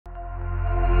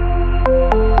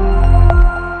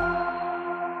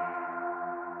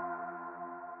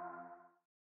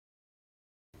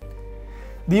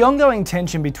The ongoing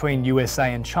tension between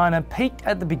USA and China peaked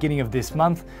at the beginning of this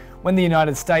month when the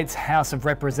United States House of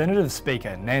Representatives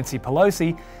Speaker Nancy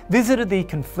Pelosi visited the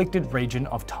conflicted region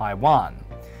of Taiwan.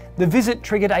 The visit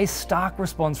triggered a stark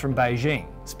response from Beijing,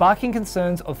 sparking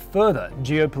concerns of further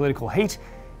geopolitical heat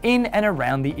in and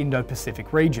around the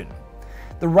Indo-Pacific region.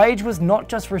 The rage was not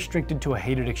just restricted to a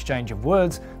heated exchange of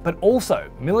words, but also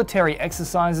military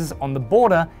exercises on the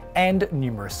border and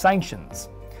numerous sanctions.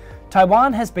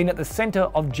 Taiwan has been at the center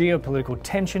of geopolitical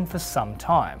tension for some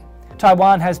time.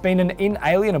 Taiwan has been an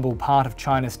inalienable part of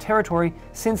China's territory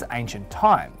since ancient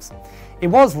times. It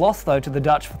was lost though to the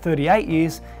Dutch for 38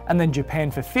 years and then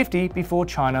Japan for 50 before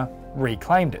China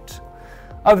reclaimed it.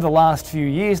 Over the last few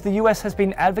years, the US has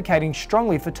been advocating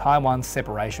strongly for Taiwan's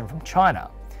separation from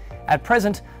China. At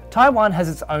present, Taiwan has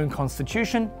its own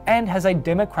constitution and has a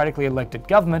democratically elected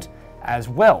government as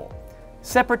well,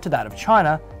 separate to that of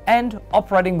China and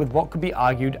operating with what could be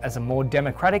argued as a more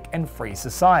democratic and free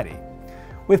society.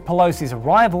 With Pelosi's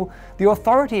arrival, the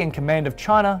authority and command of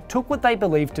China took what they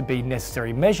believed to be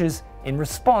necessary measures in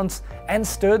response and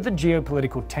stirred the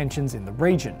geopolitical tensions in the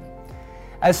region.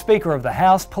 As Speaker of the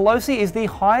House, Pelosi is the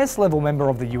highest level member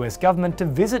of the US government to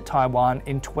visit Taiwan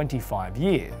in 25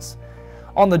 years.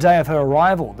 On the day of her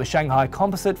arrival, the Shanghai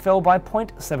Composite fell by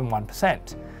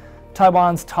 0.71%.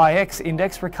 Taiwan's TAIEX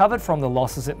index recovered from the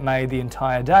losses it made the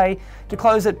entire day to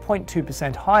close at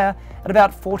 0.2% higher at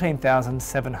about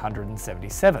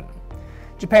 14,777.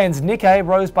 Japan's Nikkei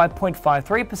rose by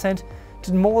 0.53%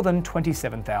 to more than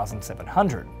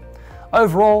 27,700.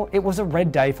 Overall, it was a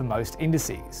red day for most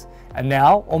indices. And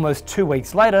now, almost 2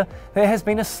 weeks later, there has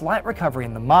been a slight recovery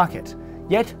in the market.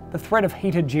 Yet, the threat of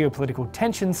heated geopolitical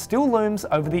tensions still looms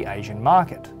over the Asian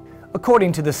market.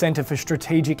 According to the Center for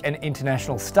Strategic and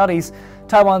International Studies,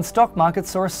 Taiwan's stock market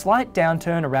saw a slight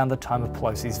downturn around the time of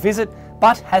Pelosi's visit,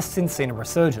 but has since seen a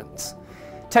resurgence.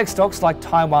 Tech stocks like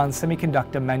Taiwan's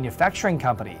semiconductor manufacturing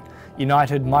company,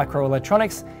 United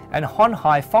Microelectronics, and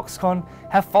Honhai Foxconn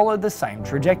have followed the same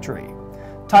trajectory.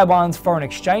 Taiwan's foreign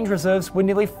exchange reserves were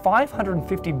nearly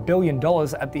 $550 billion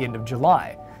at the end of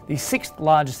July, the sixth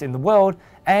largest in the world,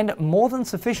 and more than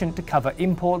sufficient to cover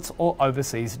imports or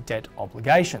overseas debt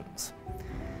obligations.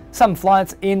 Some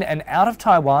flights in and out of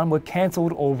Taiwan were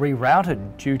cancelled or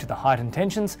rerouted due to the heightened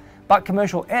tensions, but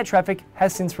commercial air traffic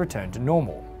has since returned to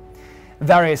normal.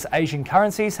 Various Asian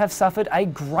currencies have suffered a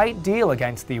great deal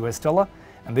against the US dollar,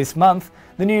 and this month,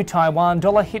 the new Taiwan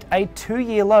dollar hit a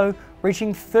 2-year low,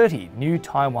 reaching 30 new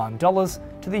Taiwan dollars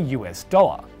to the US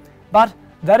dollar. But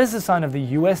that is a sign of the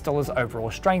US dollar's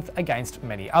overall strength against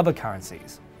many other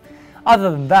currencies. Other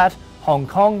than that, Hong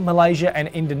Kong, Malaysia and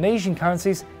Indonesian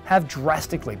currencies have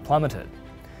drastically plummeted.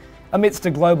 Amidst a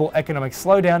global economic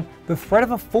slowdown, the threat of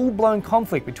a full-blown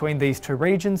conflict between these two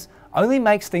regions only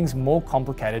makes things more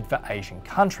complicated for Asian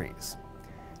countries.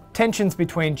 Tensions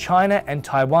between China and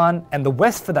Taiwan, and the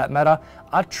West for that matter,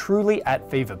 are truly at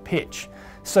fever pitch,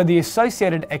 so the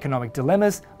associated economic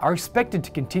dilemmas are expected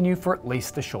to continue for at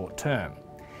least the short term.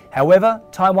 However,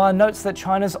 Taiwan notes that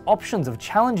China's options of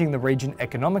challenging the region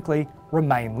economically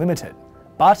remain limited.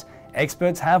 But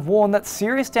experts have warned that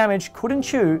serious damage could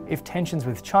ensue if tensions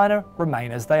with China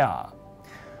remain as they are.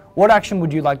 What action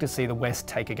would you like to see the West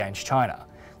take against China?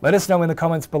 Let us know in the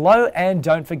comments below, and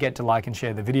don't forget to like and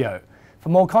share the video. For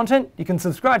more content, you can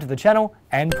subscribe to the channel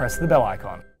and press the bell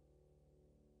icon.